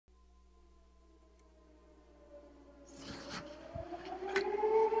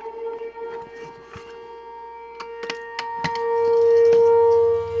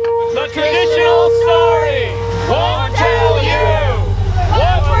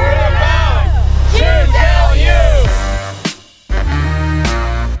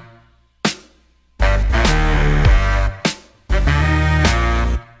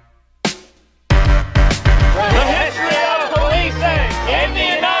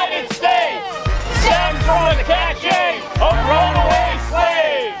the catching of runaway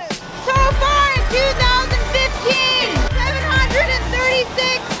slaves. So far in 2015,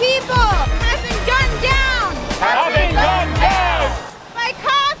 736 people have been gunned down. By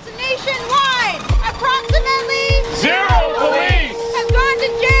cops nationwide. Approximately 0 police have gone to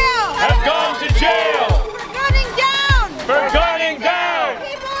jail. For gunning down.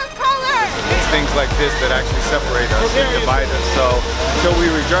 People of color. It's things like this that actually separate us and divide us. So until we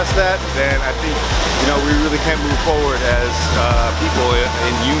redress that, then I think, we really can't move forward as people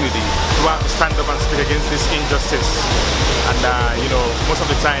in unity. We want to stand up and speak against this injustice. And most of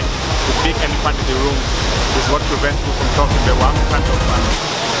the time, the big elephant in the room is what prevents people from talking. But we have to stand up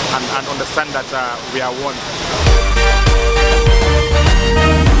and understand that we are one.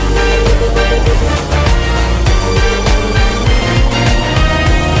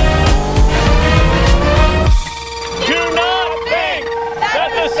 Do not think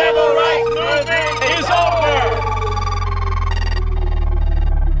that the civil rights movement